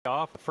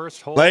off the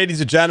first hole.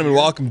 Ladies and gentlemen,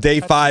 welcome day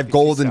 5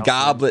 Golden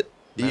Goblet.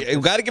 We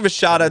got to give a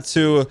shout out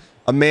to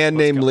a man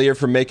named Lear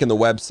for making the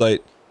website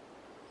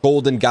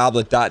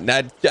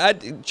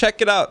goldengoblet.net.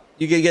 Check it out.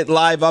 You can get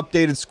live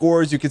updated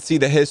scores. You can see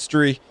the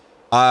history.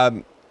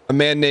 A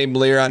man named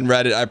Lear on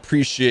Reddit. I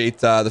appreciate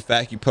the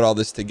fact you put all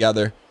this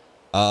together.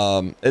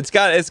 It's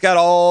got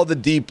all the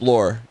deep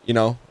lore, you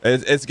know.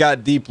 It's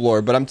got deep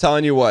lore, but I'm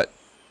telling you what.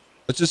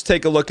 Let's just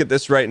take a look at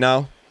this right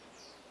now.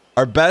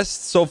 Our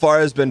best so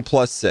far has been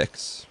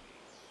 +6.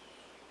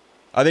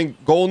 I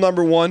think goal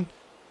number 1,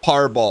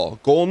 par ball.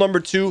 Goal number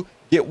 2,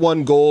 get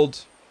 1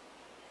 gold,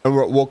 and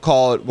we'll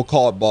call it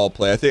ball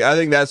play. I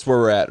think that's where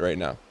we're at right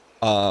now.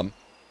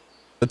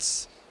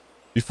 It's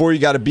before you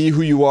got to be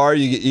who you are.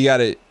 You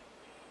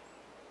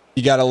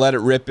gotta let it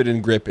rip it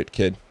and grip it,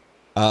 kid.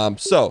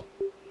 So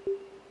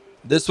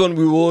this one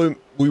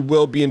we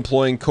will be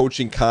employing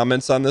coaching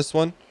comments on this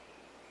one.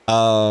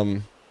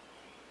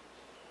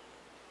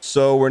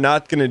 So we're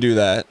not going to do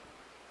that.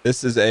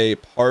 This is a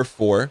par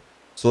 4.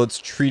 So let's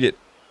treat it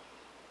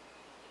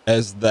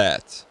as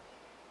that.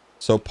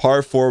 So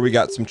par 4, we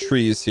got some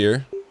trees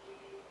here.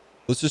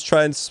 Let's just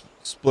try and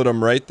split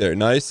them right there.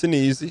 Nice and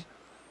easy.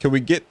 Can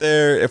we get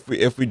there?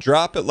 If we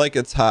drop it like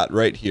it's hot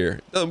right here,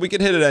 we can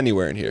hit it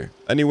anywhere in here.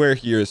 Anywhere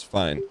here is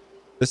fine.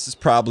 This is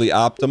probably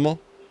optimal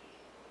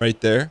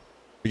right there.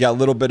 We got a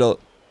little bit of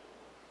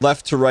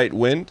left to right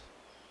wind.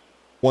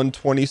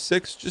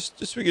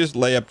 126. We can just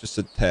lay up just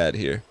a tad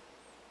here.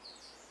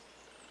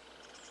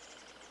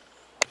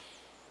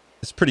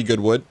 It's pretty good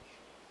wood.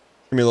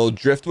 Give me a little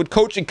driftwood.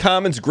 Coaching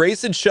comments.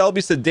 Grayson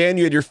Shelby said, Dan,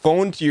 you had your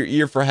phone to your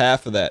ear for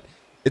half of that.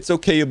 It's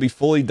okay. You'll be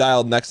fully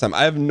dialed next time.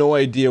 I have no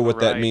idea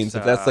what that means.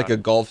 If that's like a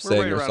golf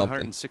saying or something.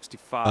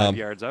 165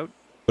 yards out.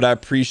 But I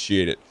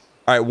appreciate it.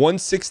 All right,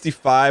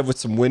 165 with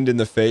some wind in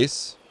the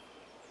face.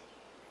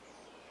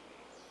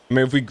 I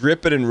mean, if we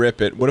grip it and rip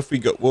it, what if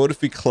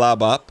we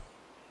club up?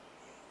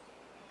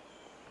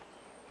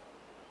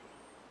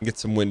 Get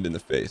some wind in the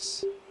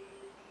face.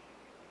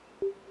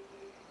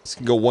 This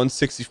can go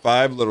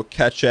 165, little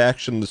catch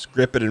action. Let's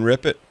grip it and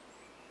rip it.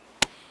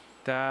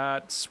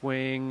 That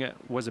swing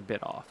was a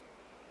bit off.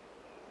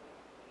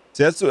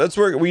 See, that's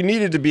where we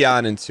needed to be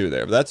on into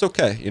there, but that's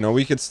okay. You know,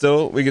 we could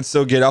still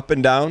get up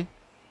and down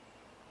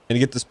and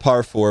get this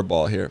par 4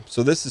 ball here.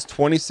 So this is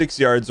 26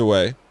 yards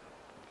away.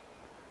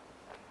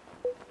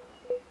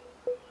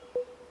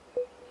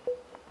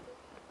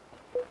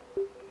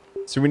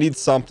 So we need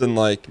something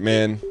like,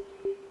 man,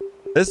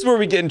 this is where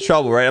we get in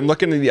trouble, right? I'm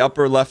looking in the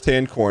upper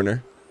left-hand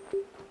corner.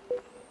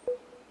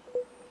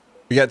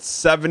 We got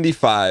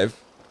 75.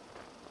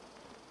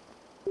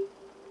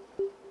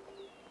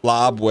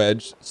 Lob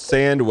wedge,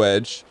 sand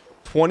wedge,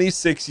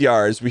 26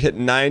 yards. We hit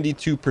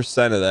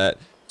 92% of that.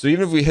 So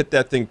even if we hit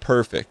that thing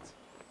perfect,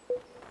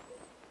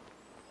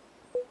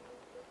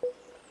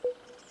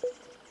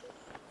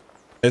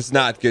 it's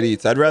not good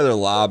eats. I'd rather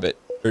lob it,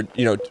 or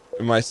you know,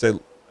 when I say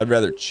I'd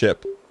rather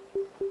chip.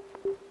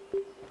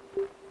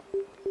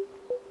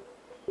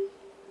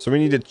 So we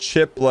need to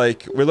chip,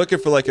 like, we're looking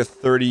for like a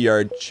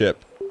 30-yard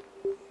chip.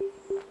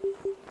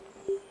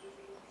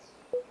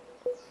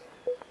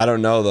 I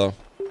don't know though.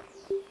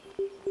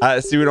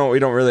 See, we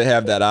don't really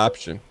have that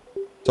option.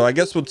 So I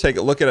guess we'll take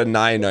a look at a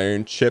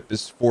 9-iron. Chip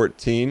is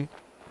 14.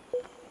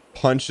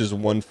 Punch is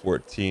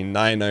 114.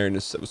 9-iron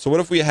is 7. So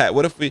what if we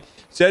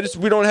see,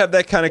 we don't have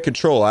that kind of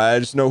control. I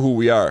just know who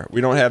we are.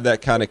 We don't have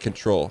that kind of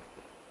control.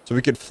 So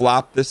we could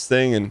flop this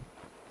thing and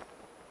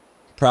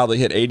probably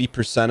hit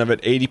 80% of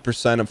it.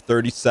 80% of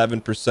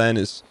 37%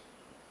 is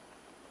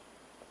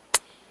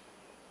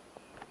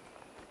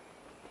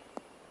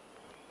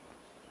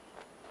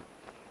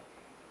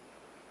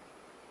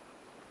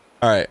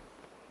all right.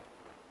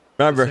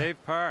 Remember,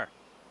 save par.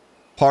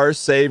 Par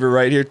saver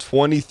right here,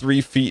 23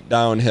 feet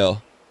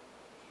downhill.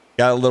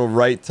 Got a little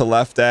right to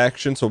left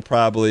action, so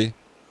probably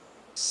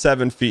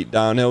 7 feet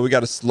downhill. We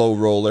got a slow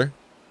roller.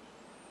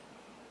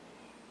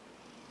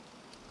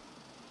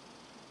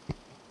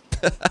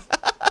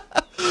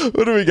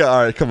 What do we got?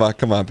 All right,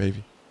 come on,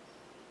 baby.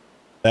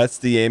 That's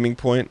the aiming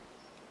point.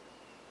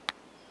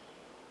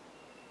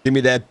 Give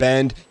me that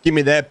bend. Give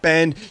me that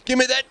bend. Give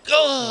me that.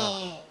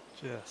 Oh!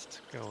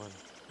 Just going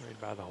right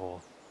by the hole.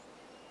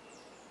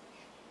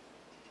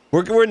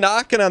 We're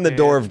knocking on the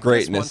door of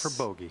greatness. One for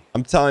bogey.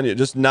 I'm telling you,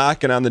 just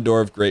knocking on the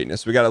door of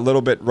greatness. We got a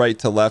little bit right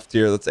to left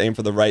here. Let's aim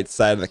for the right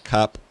side of the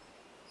cup.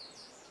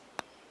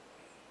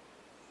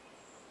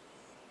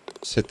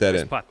 Just hit that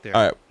in. All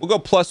right, we'll go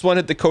 +1.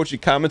 Hit the coaching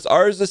comments.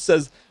 Ours just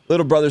says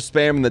little brother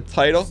spam in the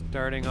title.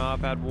 Starting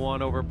off at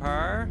 1 over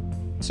par.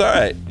 It's all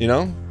right, you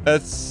know.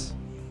 That's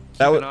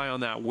keep an eye on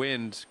that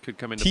wind. Could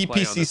come into play on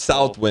TPC this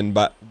south hole. wind.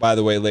 By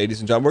the way, ladies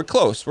and gentlemen, we're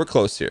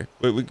close here.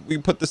 We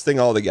put this thing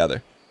all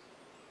together.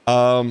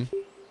 Oh,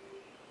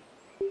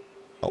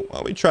 why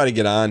don't we try to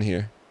get on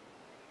here?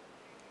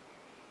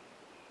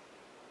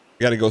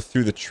 We got to go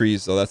through the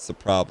trees, though. That's the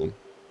problem.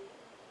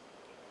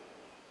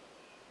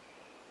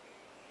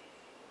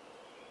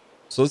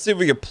 So let's see if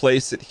we can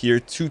place it here.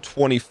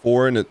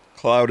 224 in a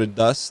cloud of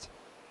dust.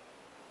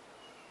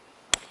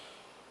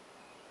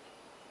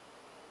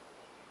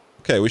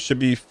 Okay, we should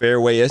be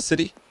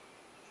fairway-icity.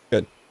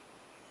 Good.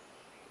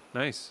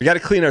 Nice. We got to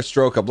clean our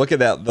stroke up. Look at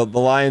that. The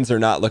lines are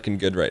not looking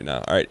good right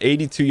now. All right,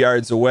 82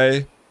 yards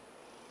away.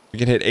 We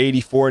can hit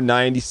 84.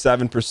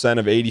 97%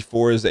 of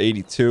 84 is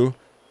 82.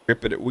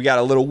 Grip it. We got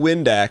a little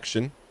wind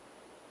action.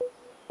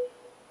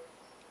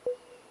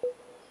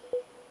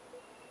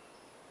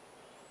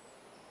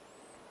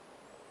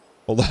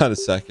 Hold on a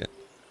second.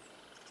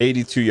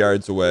 82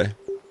 yards away.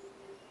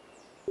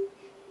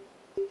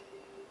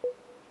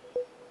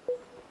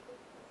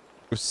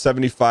 With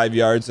 75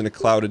 yards in a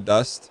cloud of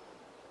dust.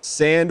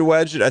 Sand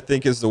wedge it, I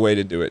think, is the way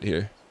to do it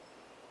here.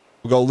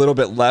 We'll go a little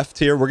bit left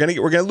here. We're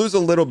gonna lose a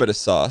little bit of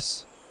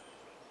sauce.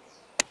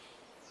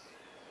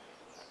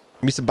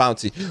 Give me some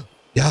bouncy.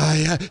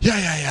 Yeah.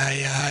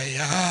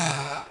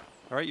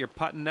 All right, you're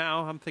putting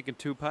now. I'm thinking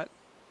 2-putt.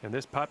 And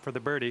this putt for the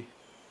birdie.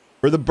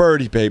 For the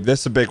birdie, babe.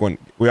 This is a big one.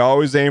 We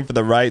always aim for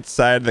the right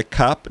side of the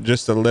cup.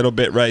 Just a little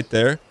bit right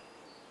there.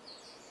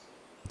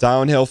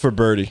 Downhill for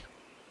birdie.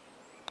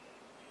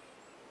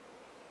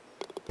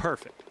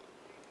 Perfect.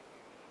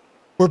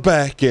 We're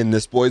back in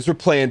this, boys. We're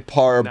playing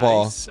par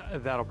ball. Nice.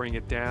 That'll bring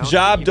it down.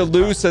 Job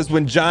Deleu says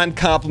when John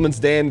compliments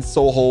Dan, it's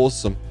so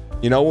wholesome.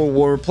 You know, when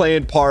we're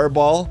playing par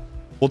ball,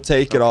 we'll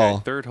take it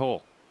all. Third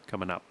hole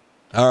coming up.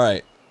 All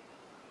right.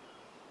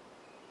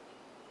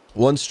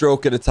 One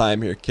stroke at a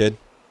time here, kid.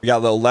 We got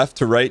a little left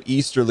to right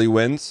easterly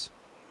winds.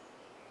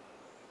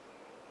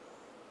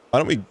 Why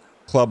don't we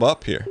club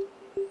up here?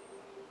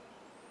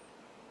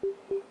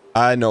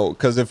 I know,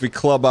 because if we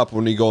club up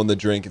when we go in the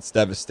drink, it's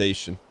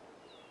devastation.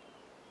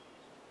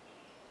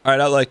 All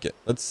right, I like it.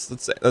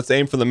 Let's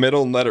aim for the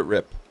middle and let it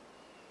rip.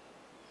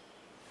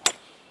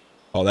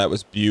 Oh, that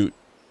was beaut.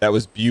 That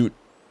was beaut.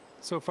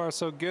 So far,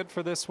 so good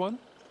for this one.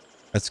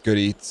 That's good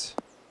eats.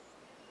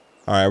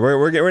 All right,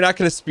 we're not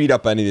gonna speed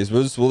up any of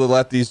these. We'll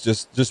let these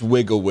just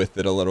wiggle with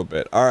it a little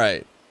bit. All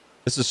right,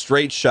 this is a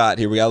straight shot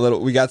here.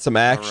 We got some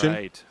action. All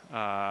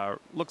right.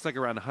 Looks like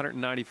around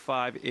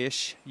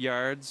 195-ish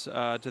yards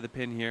to the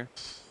pin here.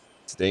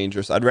 It's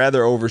dangerous. I'd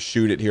rather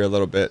overshoot it here a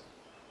little bit.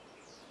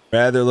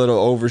 Rather a little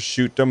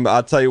overshoot them.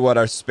 I'll tell you what,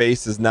 our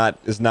space is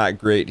not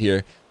great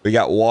here. We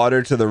got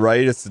water to the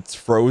right, it's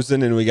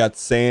frozen, and we got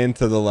sand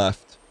to the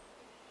left.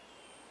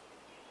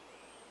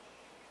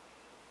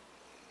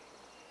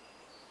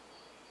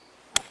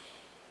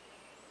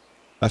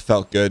 That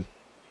felt good.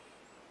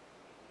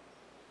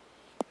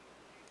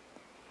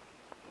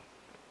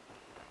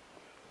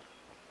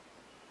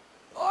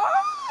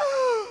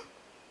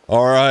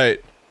 All right.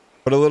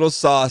 Put a little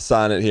sauce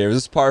on it here. Is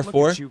this par 4?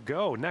 Look at you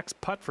go. Next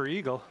putt for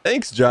eagle.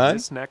 Thanks, John.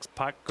 This next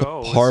putt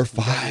goes. Par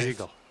 5.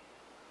 Eagle.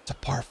 It's a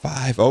par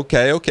 5.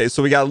 Okay.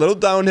 So we got a little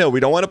downhill.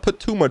 We don't want to put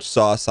too much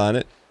sauce on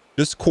it.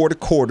 Just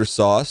quarter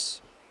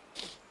sauce.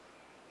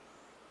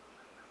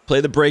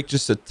 Play the brake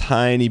just a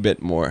tiny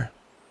bit more.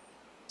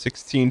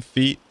 16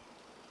 feet.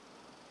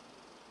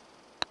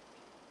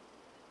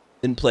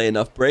 Didn't play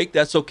enough brake.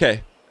 That's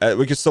okay.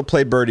 We can still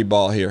play birdie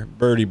ball here.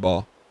 Birdie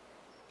ball.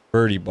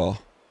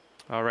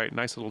 All right,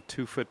 nice little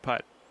 2-foot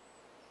putt.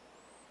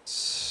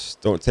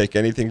 Don't take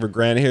anything for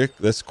granted here.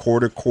 This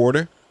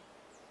quarter.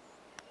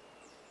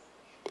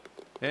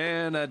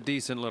 And a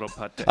decent little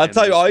putt. I'll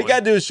tell you, all you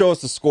gotta do is show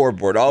us the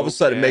scoreboard. All of a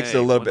sudden, it makes it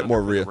a little bit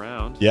more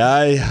real.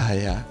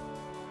 Yeah.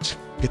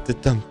 Get the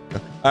dunk.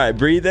 All right,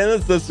 breathe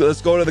in.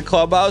 Let's go to the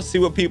clubhouse. See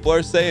what people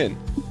are saying.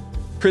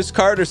 Chris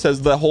Carter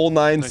says the whole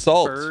 9 nice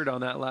salt. Bird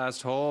on that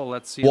last hole.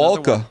 Let's see.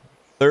 Walka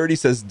 30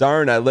 says,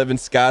 darn, I live in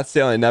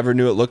Scottsdale. I never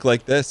knew it looked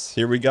like this.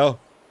 Here we go.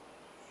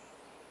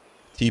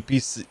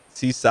 TPC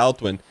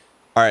Southwind.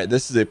 All right,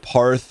 this is a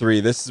par 3.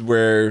 This is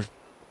where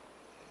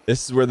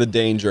the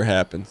danger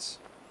happens.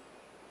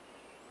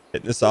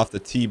 Hitting this off the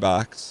tee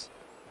box.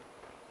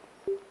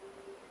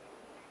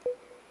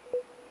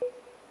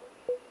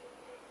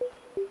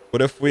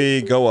 What if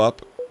we go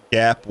up,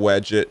 gap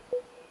wedge it,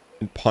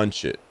 and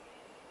punch it?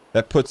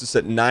 That puts us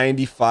at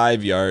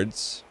 95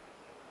 yards.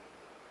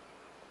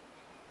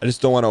 I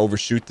just don't want to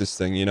overshoot this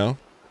thing, you know?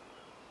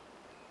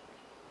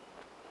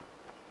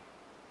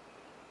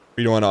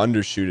 We don't want to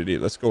undershoot it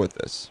either. Let's go with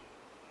this.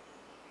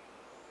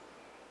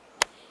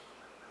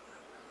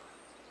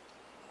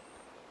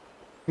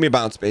 Give me a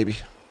bounce, baby.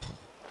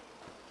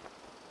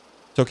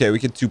 It's okay. We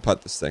can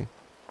 2-putt this thing.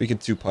 We can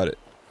 2-putt it.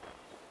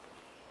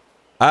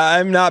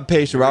 I'm not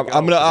patient.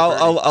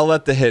 I'll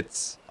let the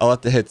hits. I'll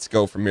let the hits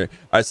go from here.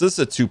 All right, so this is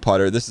a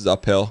 2-putter. This is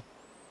uphill.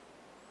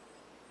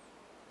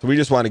 So we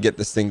just want to get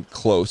this thing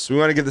close. We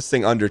want to get this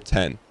thing under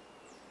 10.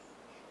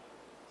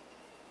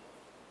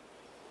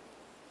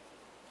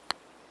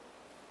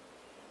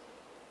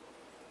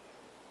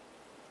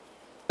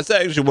 This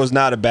actually was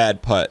not a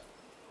bad putt.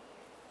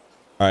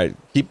 All right,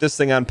 keep this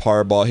thing on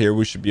par ball here.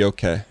 We should be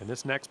okay. And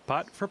this next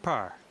putt for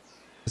par.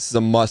 This is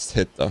a must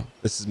hit, though.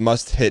 This is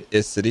must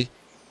hit-icity.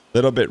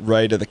 Little bit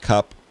right of the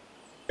cup.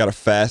 Got a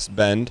fast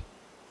bend.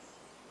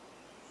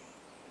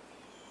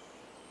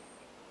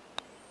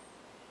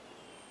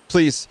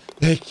 Please.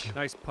 Thank you.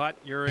 Nice putt.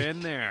 You're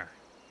in there.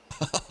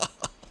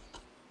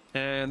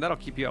 And that'll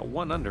keep you at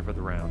 1 under for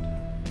the round.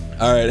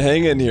 All right,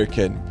 hang in here,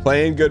 kid.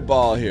 Playing good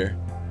ball here.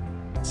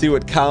 See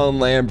what Colin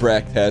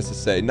Lambrecht has to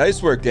say.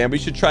 Nice work, Dan, but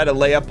you should try to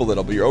lay up a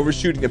little, but you're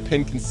overshooting a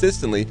pin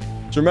consistently.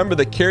 So remember,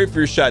 the carry for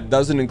your shot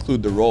doesn't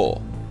include the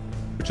roll,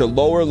 which a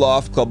lower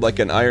loft club like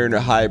an iron or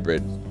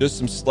hybrid. Just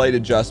some slight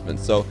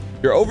adjustments. So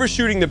you're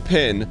overshooting the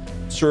pin,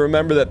 so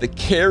remember that the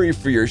carry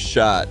for your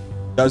shot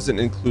doesn't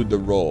include the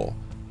roll.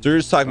 So you're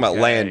just talking about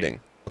landing.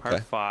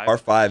 Okay. Par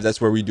 5, that's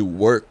where we do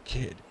work,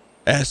 kid.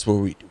 That's where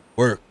we do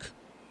work.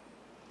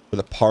 For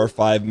the par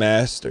 5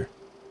 master.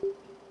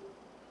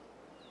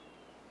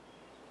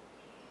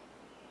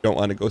 Don't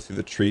want to go through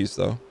the trees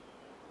though.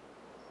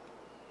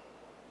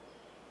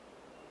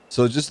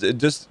 So it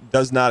just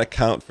does not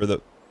account for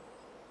the...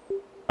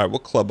 All right, we'll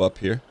club up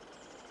here.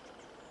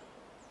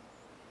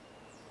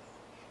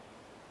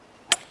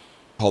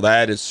 Oh,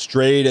 that is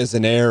straight as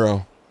an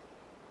arrow.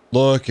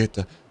 Look at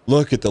the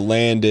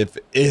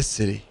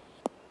landicity.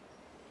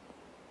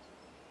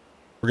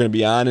 We're gonna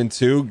be on in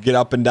 2. Get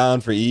up and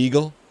down for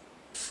eagle.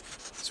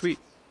 Sweet.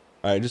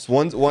 All right, just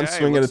one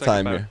swing at a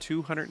time about here.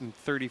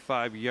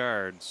 235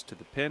 yards to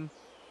the pin.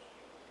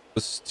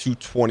 This is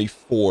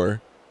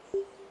 224.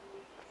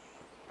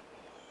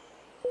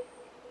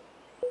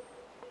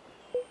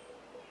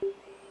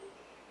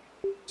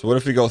 So what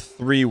if we go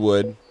 3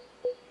 wood?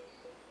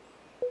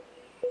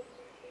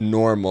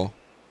 Normal.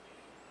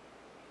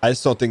 I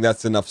just don't think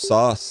that's enough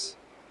sauce.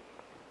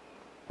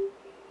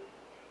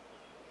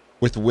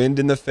 With wind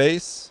in the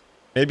face?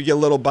 Maybe get a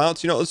little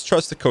bounce? You know, let's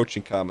trust the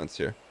coaching comments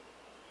here.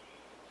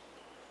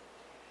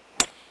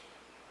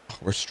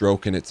 We're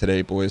stroking it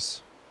today,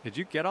 boys. Did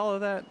you get all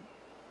of that?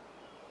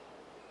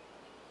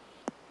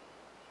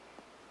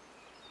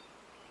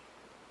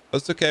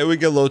 That's okay. We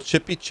get a little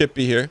chippy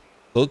here.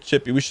 A little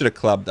chippy. We should have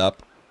clubbed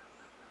up.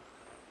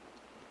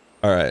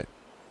 All right.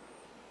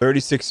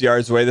 36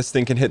 yards away. This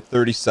thing can hit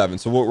 37.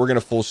 So we're going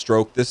to full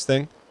stroke this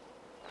thing.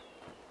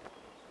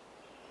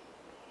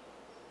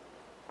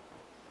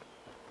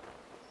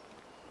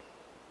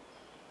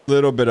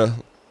 Little bit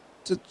of...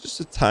 Just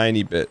a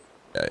tiny bit.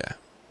 Yeah.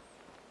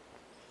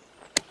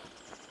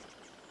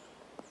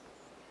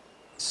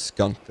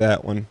 Skunk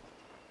that one.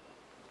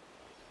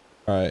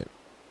 All right.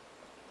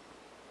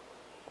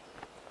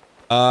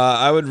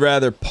 I would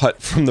rather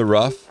putt from the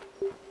rough.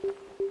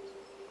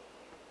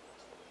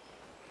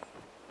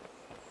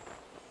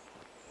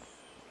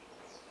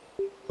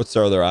 What's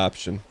our other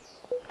option?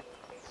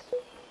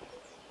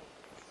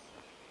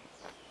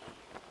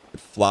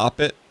 Flop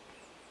it.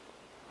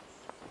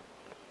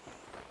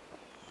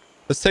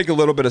 Let's take a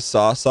little bit of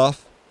sauce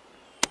off.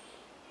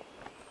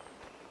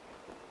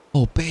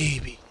 Oh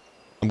baby.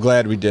 I'm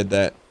glad we did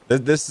that.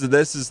 This is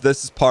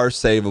par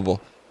savable.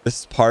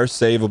 This is par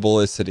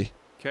savable-icity.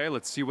 Okay,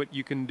 let's see what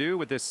you can do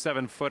with this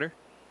 7-footer.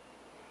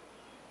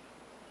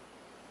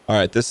 All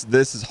right, this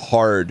is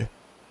hard.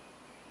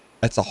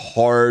 That's a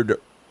hard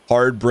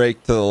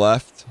break to the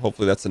left.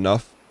 Hopefully that's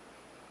enough.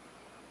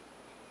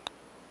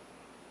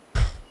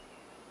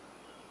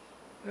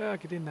 Yeah,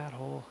 get in that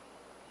hole.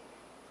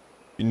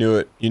 You knew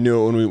it. You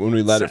knew it when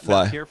we let it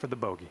fly. Here for the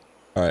bogey.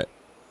 All right.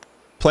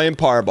 Playing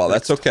par ball.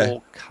 That's okay.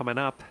 Hole coming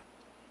up.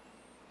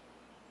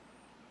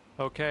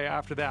 Okay,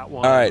 after that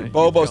one. All right.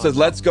 Bobo says,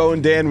 "Let's go."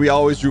 And Dan, we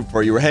always root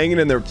for you. We're hanging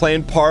in there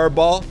playing par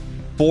ball.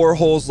 4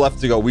 holes left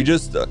to go. We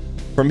just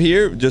from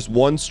here, just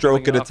one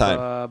stroke at a time.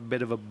 A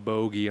bit of a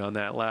bogey on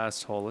that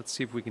last hole. Let's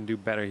see if we can do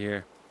better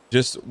here.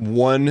 Just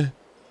one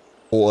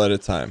hole at a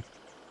time.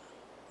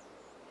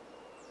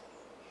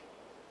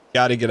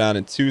 Got to get on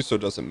in 2, so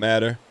it doesn't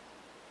matter.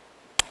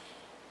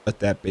 Let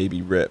that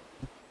baby rip.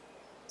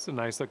 It's a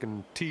nice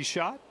looking tee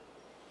shot.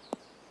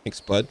 Thanks,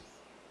 bud.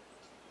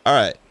 All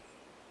right.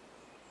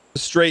 A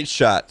straight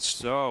shot.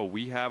 So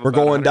we're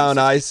going down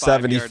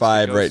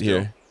I-75 right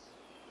here.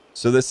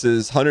 So this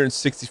is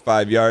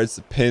 165 yards.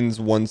 The pin's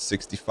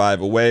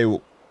 165 away.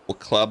 We'll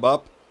club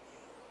up.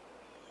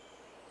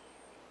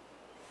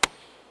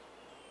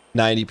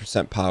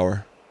 90%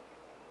 power.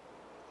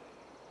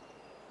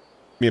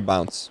 Give me a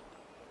bounce.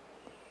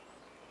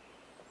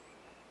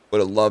 Would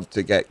have loved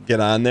to get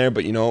on there,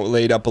 but you know,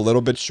 laid up a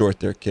little bit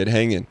short there, kid.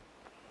 Hang in.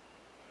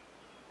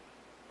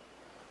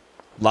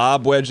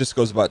 Lob wedge just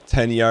goes about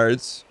 10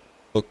 yards.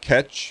 Little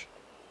catch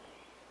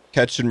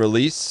and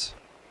release.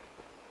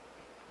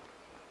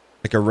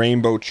 Like a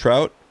rainbow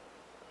trout.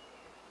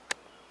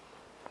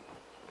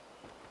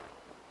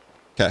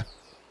 Okay.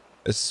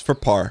 This is for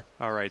par.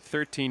 All right,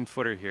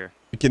 13-footer here.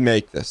 We can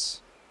make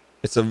this.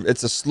 It's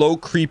a slow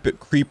creep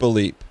a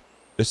leap.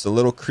 Just a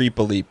little creep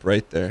a leap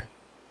right there.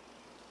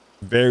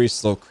 Very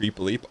slow creep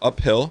a leap.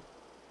 Uphill.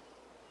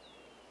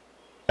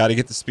 Gotta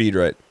get the speed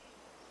right.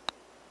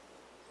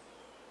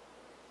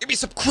 Give me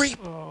some creep.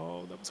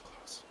 Oh, that was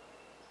close.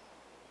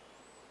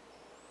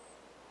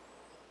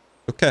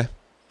 Okay.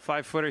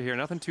 5-footer here.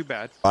 Nothing too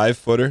bad.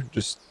 5-footer.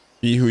 Just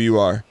be who you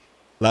are.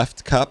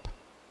 Left cup.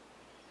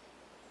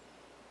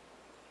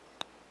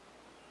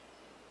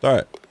 All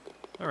right.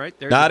 All right.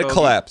 There's Not a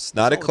collapse.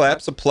 Not a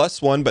collapse. A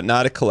 +1, but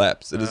not a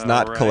collapse. It is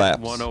not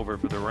collapse. 1 over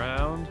for the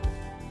round.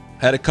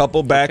 Had a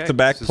couple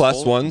back-to-back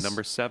 +1s.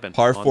 Number 7.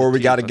 Par 4, we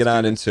got to get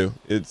on into.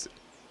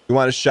 We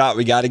want a shot.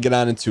 We got to get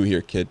on into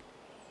here, kid.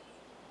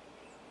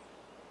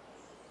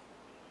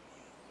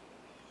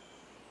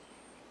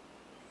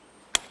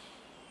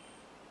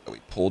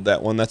 pulled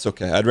that one. That's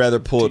okay. I'd rather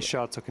pull it.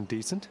 Shot's looking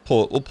decent.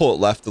 We'll pull it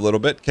left a little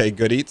bit. Okay,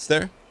 good eats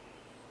there.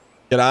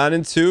 Get on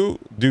in 2.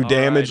 Do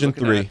damage in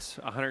 3.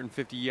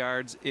 150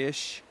 yards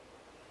ish.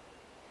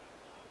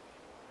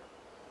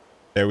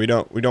 There, we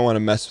don't want to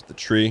mess with the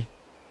tree.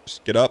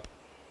 Just get up.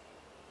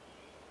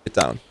 Get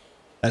down.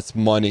 That's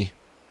money.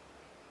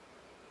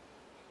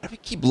 Why do we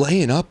keep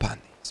laying up on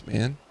these,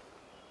 man?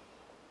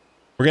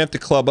 We're gonna have to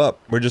club up.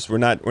 We're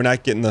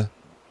not getting the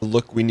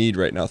look we need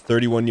right now.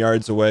 31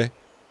 yards away.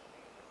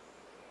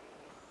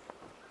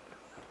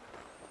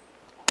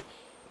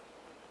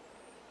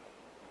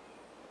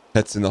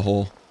 That's in the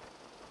hole.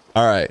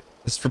 All right,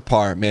 this is for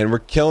par, man. We're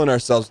killing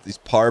ourselves with these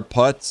par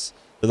putts.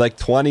 They're like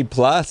 20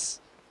 plus.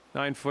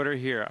 9-footer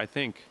here, I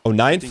think. Oh,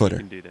 9-footer. You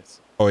can do this.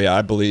 Oh yeah,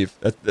 I believe.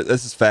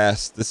 This is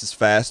fast. This is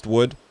fast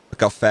wood.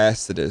 Look how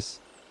fast it is.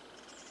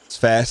 It's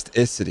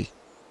fast-icity.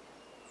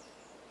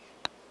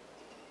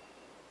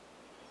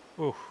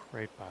 Ooh,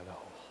 right by the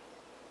hole.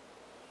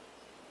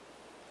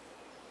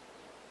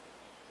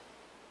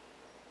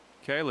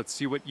 Okay, let's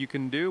see what you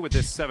can do with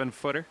this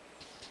 7-footer.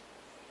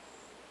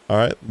 All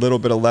right, little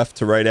bit of left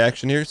to right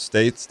action here.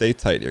 Stay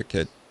tight here,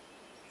 kid.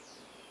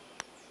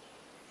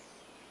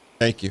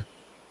 Thank you.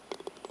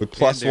 We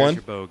plus 1.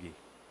 Your bogey.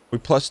 We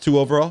plus 2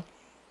 overall.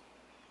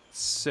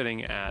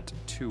 Sitting at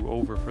 2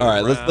 over for All the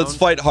right, round. let's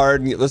fight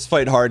hard. Let's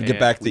fight hard and get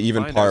back to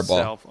even par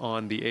ball.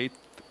 On the 8th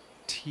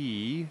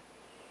tee.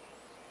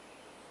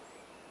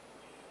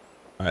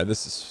 All right,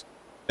 this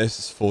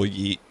is full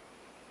yeet.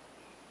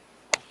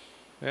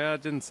 Yeah,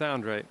 it didn't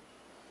sound right.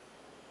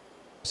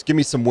 Just give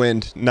me some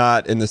wind,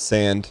 not in the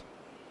sand.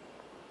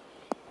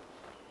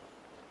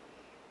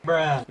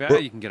 Bruh. Yeah,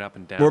 you can get up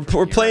and down. We're from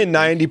here, playing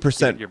I think. 90%.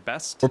 Give it your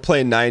best. We're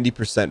playing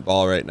 90%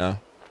 ball right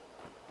now.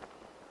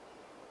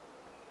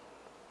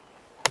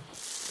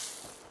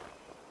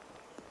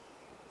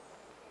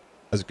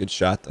 That's a good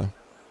shot though.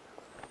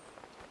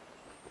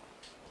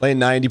 Playing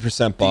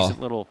 90% ball.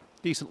 Decent little.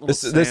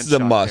 This is sand a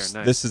shot must.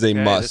 there. Nice. This is a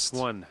must.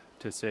 This one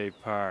to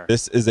save par.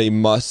 This is a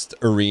must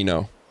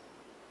Reno.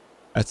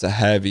 That's a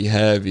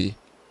heavy.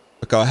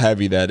 Look how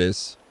heavy that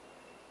is.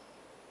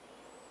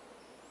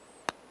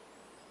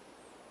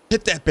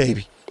 Hit that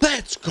baby.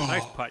 Let's go.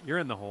 Nice putt. You're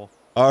in the hole.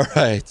 All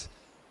right.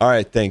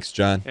 Thanks,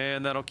 John.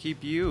 And that'll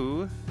keep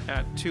you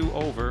at 2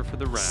 over for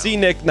the round.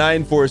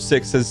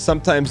 CNick946 says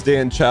sometimes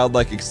Dan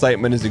childlike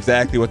excitement is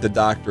exactly what the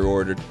doctor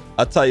ordered.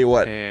 I'll tell you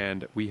what.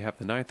 And we have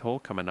the 9th hole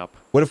coming up.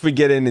 What if we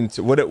get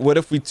into what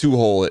if we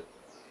 2-hole it?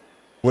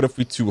 What if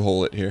we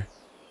 2-hole it here?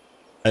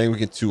 I think we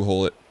can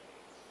 2-hole it.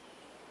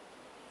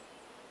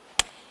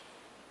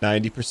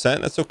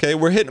 90%. That's okay.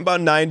 We're hitting about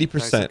 90%.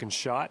 Nice looking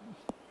shot.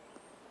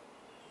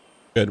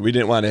 Good. We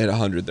didn't want to hit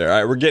 100 there. All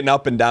right, we're getting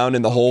up and down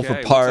in the hole for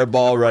Okay, par looks like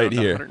ball we're right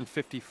around here.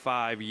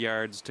 155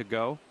 yards to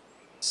go.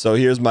 So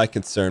here's my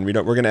concern. We're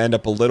going to end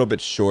up a little bit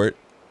short.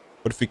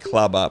 What if we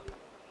club up?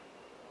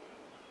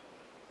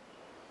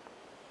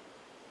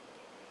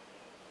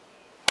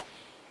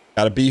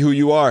 Gotta be who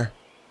you are.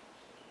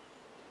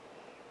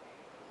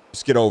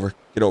 Just get over.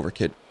 Get over,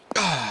 kid.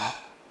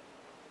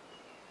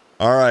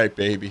 All right,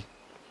 baby.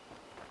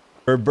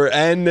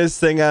 End this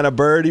thing on a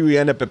birdie. We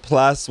end up at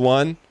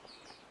 +1.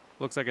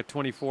 Looks like a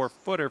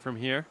 24-footer from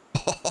here.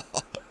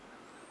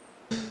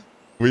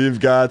 We've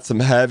got some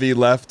heavy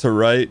left to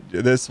right.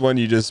 This one,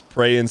 you just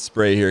pray and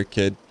spray here,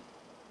 kid.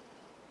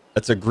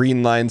 That's a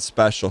green line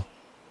special. A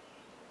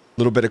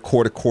little bit of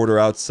quarter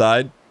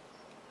outside.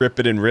 Rip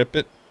it and rip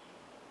it.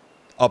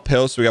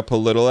 Uphill, so we got to put a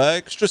little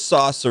extra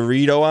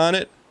saucerito on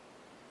it.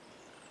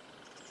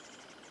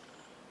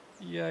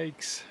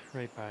 Yikes.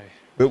 Right by.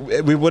 But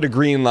we would have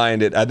green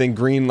lined it. I think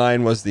green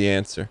line was the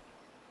answer.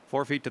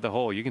 4 feet to the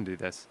hole. You can do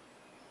this.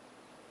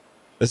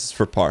 This is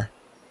for par.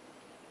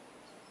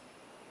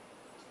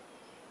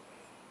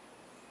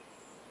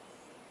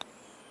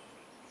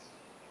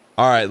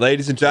 All right,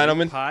 ladies and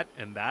gentlemen. Putt,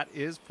 and that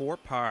is for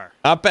par.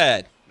 Not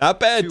bad. Not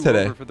bad 2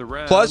 today. over for the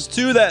round.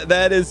 +2.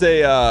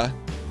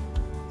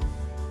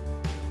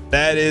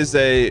 That is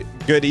a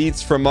good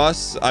eats from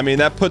us. I mean,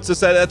 that puts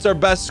us at, that's our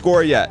best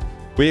score yet.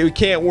 We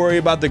can't worry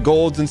about the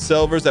golds and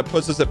silvers. That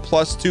puts us at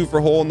 +2 for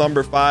hole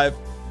number 5.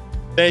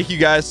 Thank you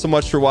guys so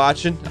much for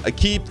watching.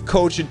 Keep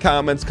coaching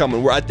comments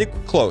coming. I think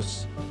we're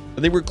close.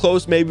 I think we're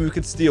close. Maybe we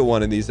could steal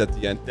one of these at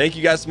the end. Thank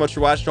you guys so much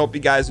for watching. Hope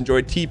you guys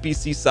enjoyed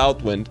TPC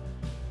Southwind.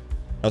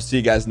 I'll see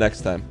you guys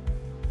next time.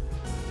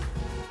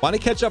 Want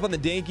to catch up on the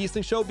Dan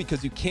Giesling Show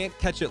because you can't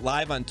catch it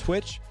live on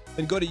Twitch?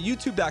 Then go to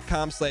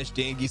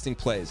youtube.com/Dan Giesling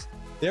Plays.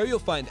 There you'll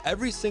find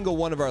every single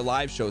one of our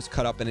live shows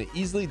cut up in an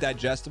easily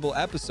digestible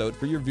episode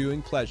for your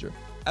viewing pleasure.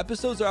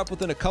 Episodes are up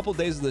within a couple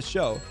days of the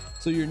show,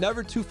 so you're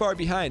never too far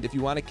behind if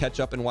you want to catch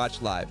up and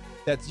watch live.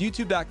 That's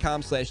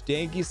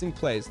youtube.com/Dan Giesling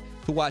Plays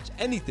to watch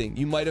anything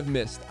you might have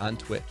missed on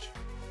Twitch.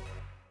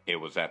 It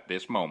was at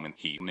this moment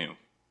he knew.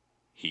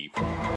 He